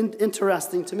was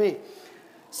interesting to me.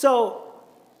 So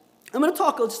I'm going to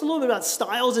talk just a little bit about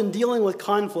styles in dealing with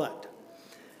conflict.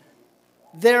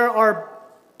 There are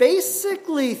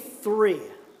basically three.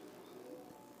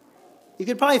 You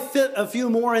could probably fit a few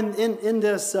more in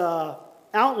this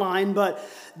outline, but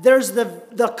there's the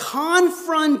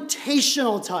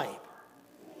confrontational type.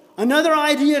 Another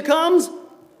idea comes,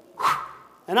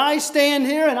 and I stand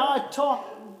here and I talk,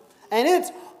 and it's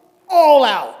all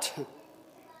out.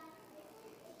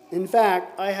 In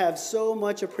fact, I have so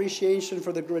much appreciation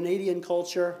for the Grenadian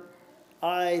culture.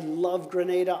 I love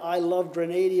Grenada. I love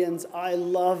Grenadians. I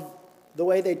love the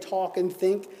way they talk and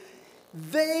think.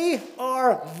 They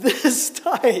are this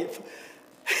type.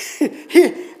 He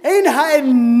ain't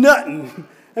hiding nothing.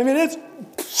 I mean, it's...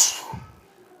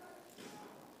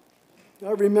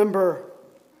 I remember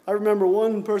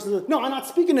one person said, no, I'm not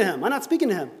speaking to him. I'm not speaking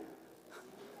to him.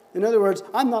 In other words,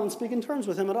 I'm not on speaking terms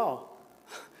with him at all.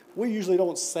 We usually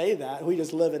don't say that. We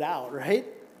just live it out, right?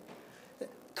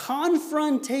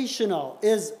 Confrontational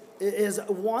is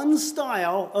one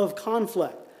style of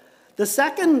conflict. The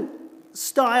second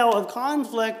style of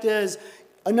conflict is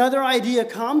another idea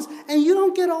comes and you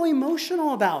don't get all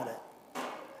emotional about it.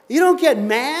 You don't get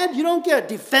mad. You don't get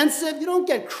defensive. You don't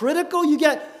get critical.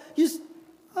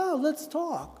 Let's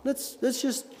talk. Let's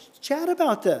just chat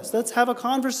about this. Let's have a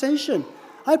conversation.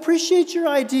 I appreciate your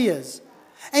ideas.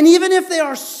 And even if they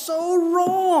are so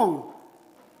wrong,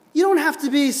 you don't have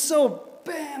to be so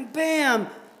bam, bam.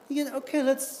 You get, okay,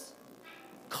 let's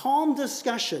calm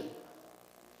discussion.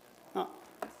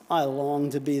 I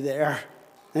long to be there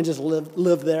and just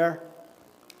live there.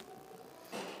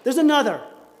 There's another,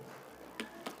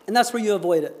 and that's where you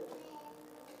avoid it.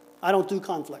 I don't do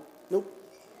conflict. Nope.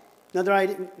 Another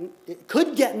idea, it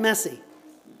could get messy.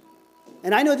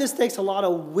 And I know this takes a lot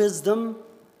of wisdom,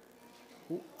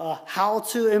 how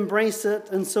to embrace it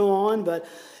and so on, but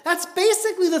that's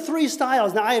basically the three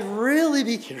styles. Now, I'd really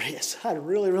be curious. I'd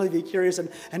really, really be curious,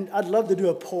 and I'd love to do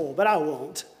a poll, but I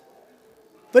won't.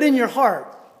 But in your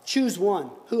heart, choose one.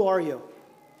 Who are you?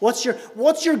 What's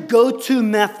your go-to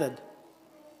method?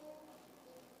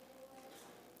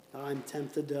 I'm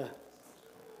tempted to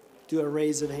do a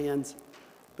raise of hands,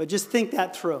 but just think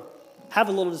that through. Have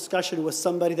a little discussion with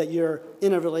somebody that you're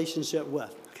in a relationship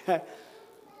with, okay?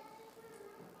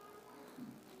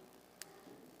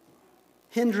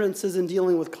 Hindrances in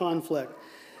dealing with conflict.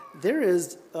 There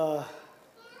is, I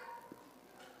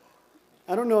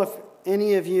don't know if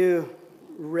any of you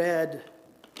read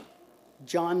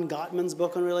John Gottman's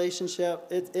book on relationship.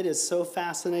 It is so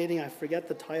fascinating. I forget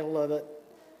the title of it.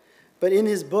 But in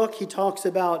his book, he talks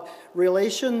about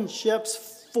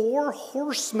relationships, 4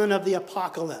 horsemen of the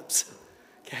apocalypse.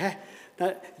 Okay?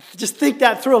 Now, just think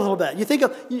that through a little bit. You think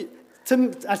of,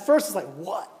 at first it's like,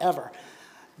 whatever.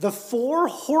 The 4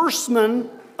 horsemen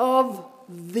of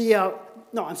the,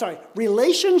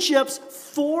 relationships,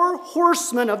 4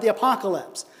 horsemen of the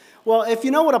apocalypse. Well, if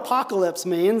you know what apocalypse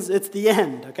means, it's the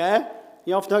end, okay?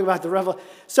 You often talk about the revelation.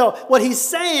 So what he's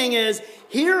saying is,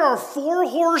 here are 4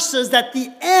 horses that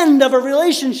the end of a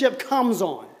relationship comes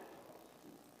on.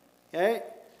 Okay?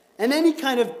 And then he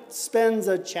kind of spends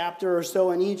a chapter or so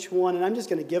on each one, and I'm just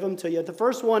going to give them to you. The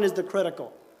first one is the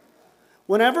critical.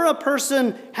 Whenever a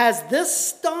person has this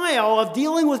style of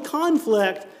dealing with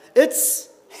conflict, it's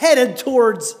headed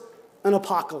towards an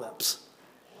apocalypse.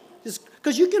 Just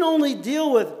Because you can only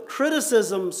deal with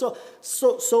criticism so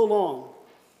long.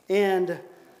 And,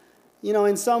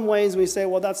 in some ways we say,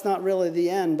 well, that's not really the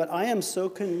end. But I am so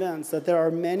convinced that there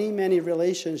are many, many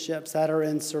relationships that are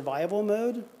in survival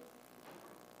mode,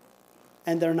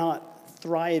 and they're not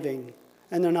thriving,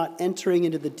 and they're not entering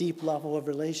into the deep level of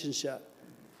relationship.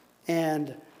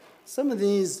 And some of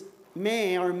these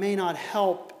may or may not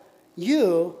help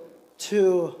you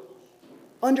to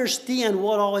understand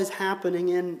what all is happening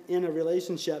in a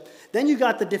relationship. Then you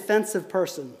got the defensive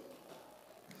person.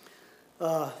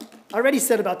 I already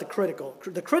said about the critical.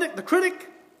 The critic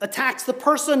attacks the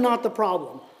person, not the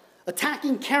problem.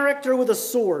 Attacking character with a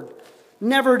sword.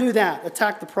 Never do that.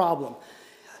 Attack the problem.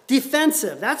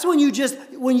 Defensive. That's when you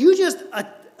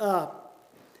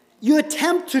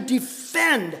attempt to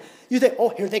defend. You think, oh,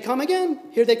 here they come again.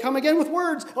 Here they come again with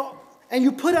words. Oh, and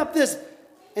you put up this,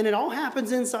 and it all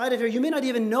happens inside of here. You may not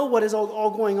even know what is all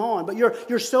going on, but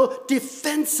you're so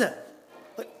defensive.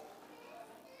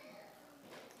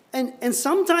 And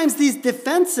sometimes these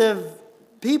defensive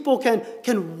people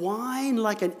can whine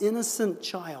like an innocent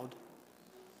child.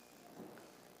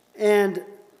 And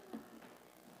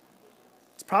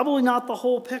it's probably not the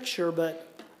whole picture, but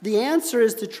the answer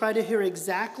is to try to hear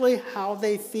exactly how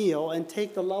they feel and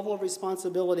take the level of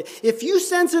responsibility. If you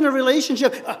sense in a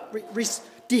relationship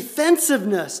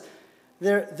defensiveness,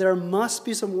 there must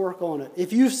be some work on it.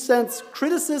 If you sense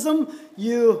criticism,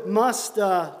 you must...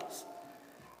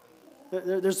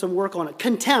 There's some work on it.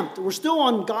 Contempt. We're still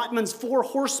on Gottman's 4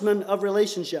 horsemen of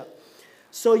relationship.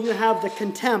 So you have the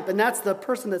contempt, and that's the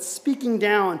person that's speaking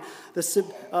down,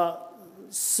 the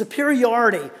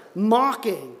superiority,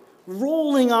 mocking,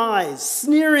 rolling eyes,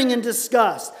 sneering in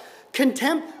disgust.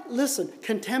 Contempt, listen,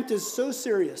 contempt is so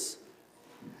serious.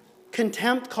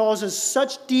 Contempt causes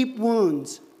such deep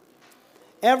wounds.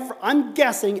 I'm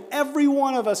guessing every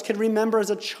one of us can remember as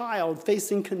a child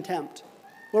facing contempt,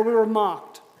 where we were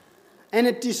mocked. And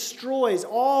it destroys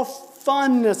all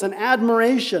funness and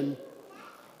admiration.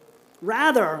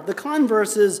 Rather, the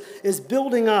converse is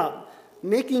building up,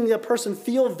 making the person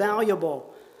feel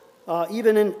valuable,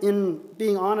 even in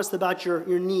being honest about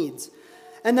your needs.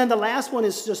 And then the last one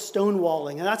is just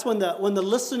stonewalling. And that's when the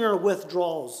listener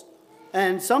withdraws.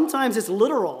 And sometimes it's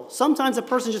literal. Sometimes a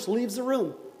person just leaves the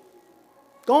room.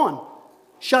 Gone.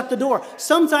 Shut the door.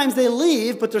 Sometimes they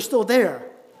leave, but they're still there.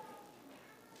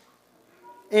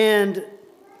 And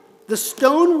the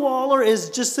stonewaller is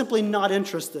just simply not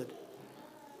interested.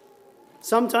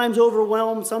 Sometimes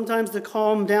overwhelmed, sometimes to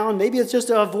calm down. Maybe it's just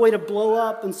to avoid a blow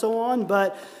up and so on,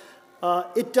 but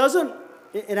it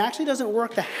actually doesn't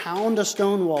work to hound a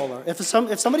stonewaller. If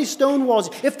somebody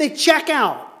stonewalls you, if they check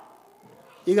out,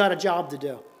 you got a job to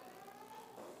do.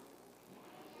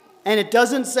 And it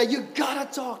doesn't say, you gotta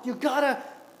talk, you gotta...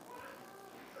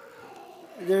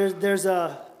 There's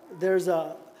a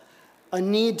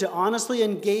need to honestly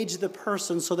engage the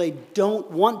person so they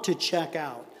don't want to check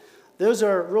out. Those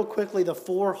are, real quickly, the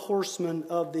 4 horsemen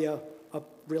of the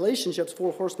relationships,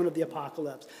 4 horsemen of the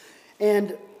apocalypse.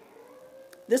 And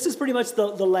this is pretty much the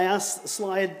last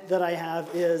slide that I have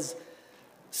is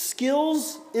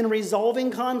skills in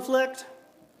resolving conflict.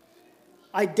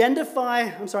 Identify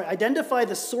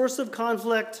the source of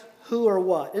conflict, who or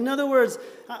what. In other words,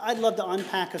 I'd love to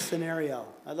unpack a scenario.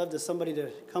 I'd love somebody to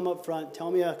come up front,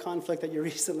 tell me a conflict that you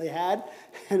recently had,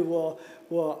 and we'll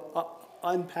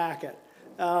unpack it.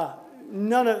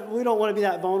 We don't want to be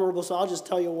that vulnerable, so I'll just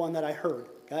tell you one that I heard,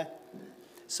 okay?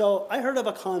 So I heard of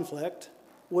a conflict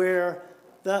where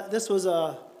this was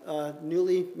a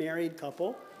newly married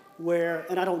couple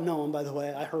and I don't know them, by the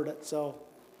way, I heard it,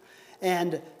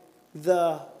 and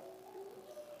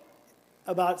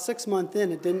about 6 months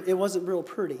in, it wasn't real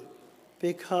pretty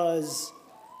because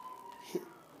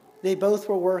they both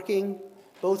were working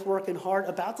hard,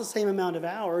 about the same amount of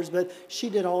hours, but she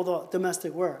did all the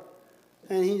domestic work.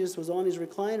 And he just was on his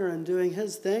recliner and doing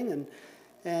his thing,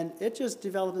 and it just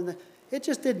developed, it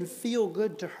just didn't feel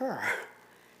good to her.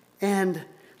 And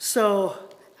so,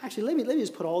 actually, let me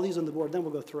just put all these on the board, then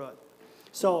we'll go through it.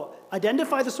 So,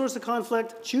 identify the source of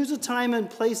conflict, choose a time and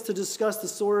place to discuss the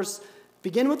source,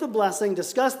 begin with a blessing,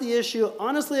 discuss the issue,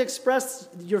 honestly express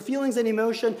your feelings and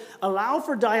emotion, allow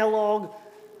for dialogue,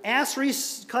 ask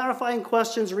clarifying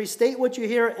questions, restate what you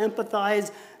hear,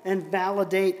 empathize, and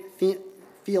validate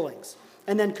feelings.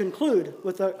 And then conclude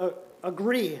with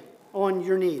agree on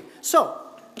your need. So,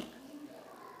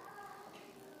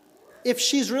 if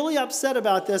she's really upset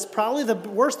about this, probably the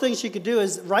worst thing she could do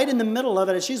is right in the middle of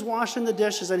it, as she's washing the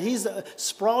dishes and he's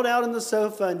sprawled out on the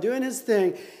sofa and doing his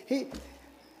thing,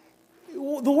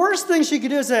 the worst thing she could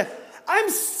do is say, I'm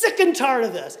sick and tired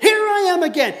of this. Here I am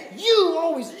again. You,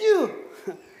 always you.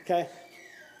 Okay?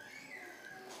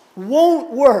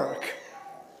 won't work.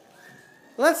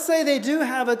 Let's say they do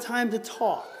have a time to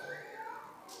talk.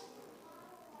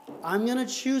 I'm going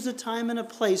to choose a time and a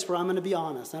place where I'm going to be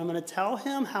honest. And I'm going to tell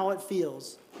him how it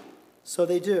feels. So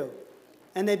they do.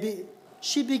 And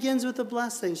she begins with a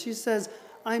blessing. She says,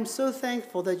 I'm so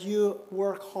thankful that you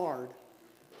work hard.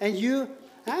 And you're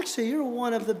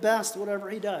one of the best, whatever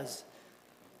he does.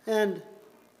 And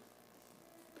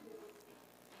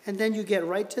then you get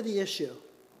right to the issue.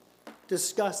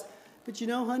 Discuss. But you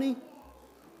know, honey,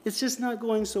 it's just not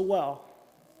going so well.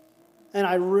 And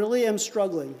I really am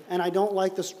struggling. And I don't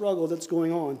like the struggle that's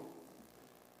going on.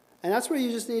 And that's where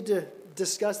you just need to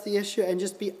discuss the issue and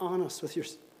just be honest with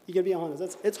yourself. You got to be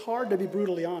honest. It's hard to be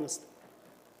brutally honest.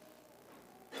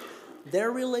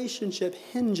 Their relationship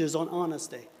hinges on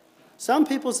honesty. Some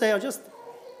people say, just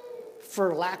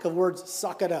for lack of words,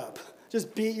 suck it up.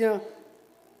 Just be,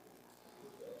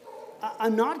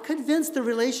 I'm not convinced the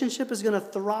relationship is going to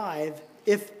thrive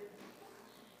if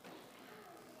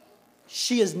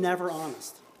she is never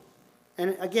honest.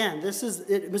 And again,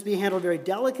 it must be handled very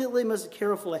delicately, must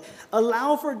carefully.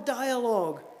 Allow for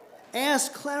dialogue.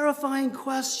 Ask clarifying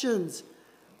questions.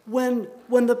 When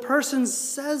the person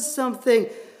says something,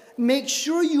 make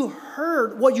sure you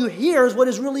heard what you hear is what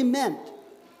is really meant.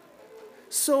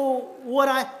 So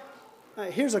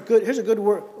here's a good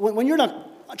word. When you're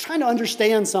not trying to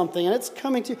understand something and it's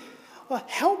coming to you,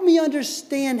 help me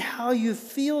understand how you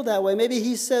feel that way. Maybe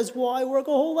he says, well, I work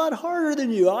a whole lot harder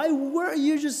than you.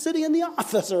 You're just sitting in the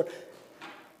office. Or,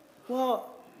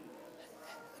 well,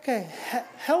 okay,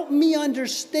 help me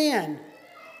understand.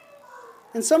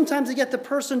 And sometimes to get the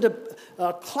person to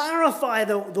clarify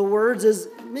the words is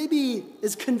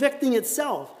convicting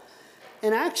itself.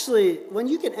 And actually, when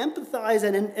you can empathize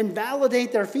and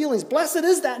validate their feelings, blessed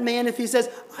is that man if he says,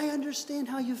 I understand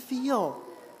how you feel.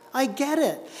 I get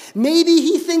it. Maybe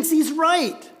he thinks he's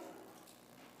right.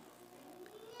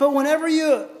 But whenever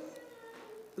you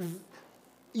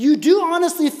do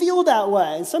honestly feel that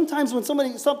way. And sometimes when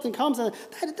something comes,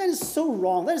 that is so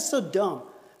wrong. That is so dumb.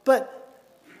 But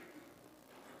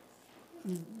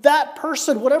that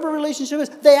person, whatever relationship is,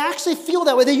 they actually feel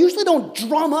that way. They usually don't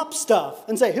drum up stuff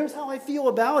and say, here's how I feel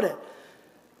about it.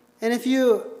 And if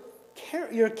you're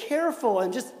careful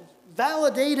and just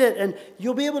validate it, and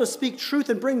you'll be able to speak truth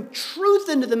and bring truth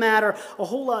into the matter a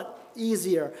whole lot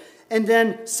easier. And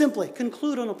then simply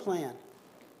conclude on a plan.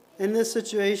 In this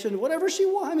situation, whatever she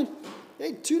wants,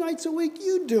 hey, 2 nights a week,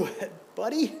 you do it,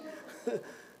 buddy.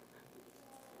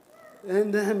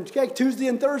 And then, okay, Tuesday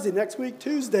and Thursday, next week,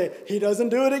 Tuesday, he doesn't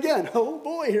do it again. Oh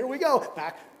boy, here we go.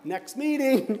 Back, next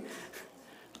meeting.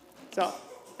 So,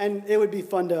 and it would be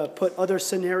fun to put other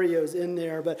scenarios in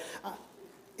there, but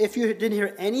if you didn't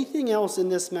hear anything else in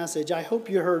this message, I hope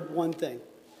you heard one thing.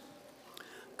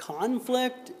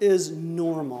 Conflict is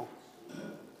normal.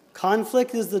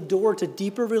 Conflict is the door to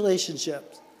deeper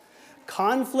relationships.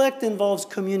 Conflict involves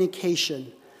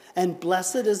communication. And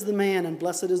blessed is the man and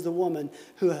blessed is the woman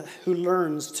who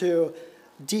learns to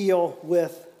deal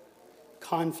with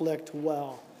conflict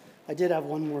well. I did have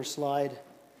one more slide,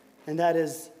 and that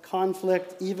is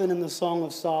conflict even in the Song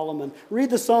of Solomon. Read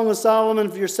the Song of Solomon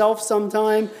for yourself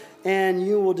sometime, and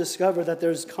you will discover that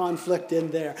there's conflict in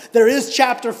there. There is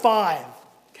chapter 5,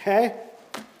 okay?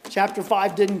 Chapter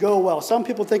 5 didn't go well. Some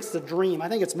people think it's a dream. I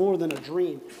think it's more than a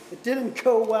dream. It didn't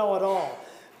go well at all.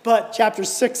 But chapters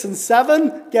 6 and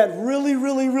 7 get really,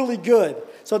 really, really good.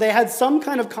 So they had some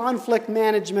kind of conflict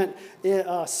management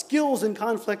skills and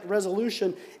conflict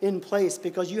resolution in place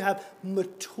because you have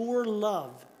mature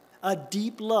love, a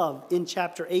deep love in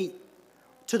chapter 8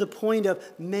 to the point of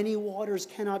many waters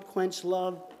cannot quench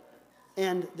love,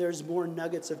 and there's more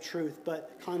nuggets of truth,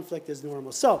 but conflict is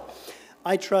normal. So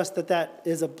I trust that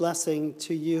is a blessing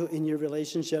to you in your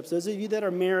relationships. Those of you that are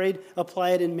married,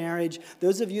 apply it in marriage.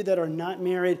 Those of you that are not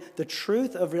married, the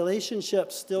truth of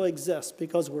relationships still exists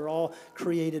because we're all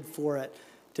created for it,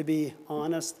 to be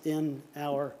honest in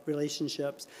our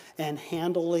relationships and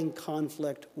handling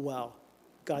conflict well.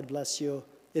 God bless you.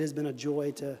 It has been a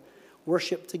joy to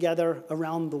worship together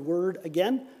around the Word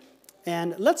again.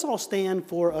 And let's all stand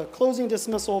for a closing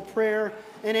dismissal prayer.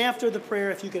 And after the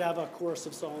prayer, if you could have a chorus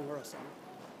of song or a song.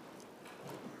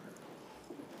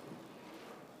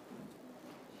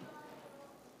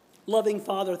 Loving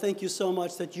Father, thank you so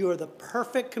much that you are the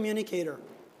perfect communicator.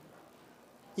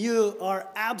 You are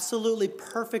absolutely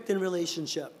perfect in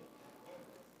relationship.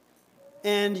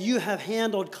 And you have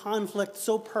handled conflict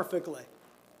so perfectly.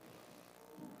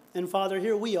 And Father,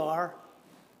 here we are.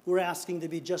 We're asking to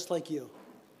be just like you.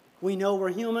 We know we're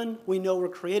human. We know we're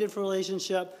created for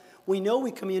relationship. We know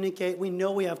we communicate. We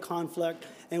know we have conflict.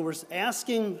 And we're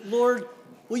asking, Lord,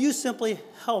 will you simply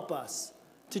help us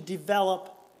to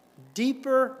develop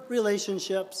deeper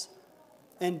relationships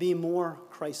and be more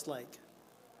Christ-like?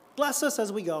 Bless us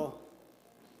as we go.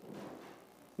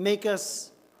 Make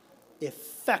us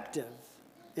effective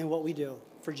in what we do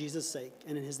for Jesus' sake.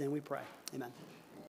 And in his name we pray. Amen.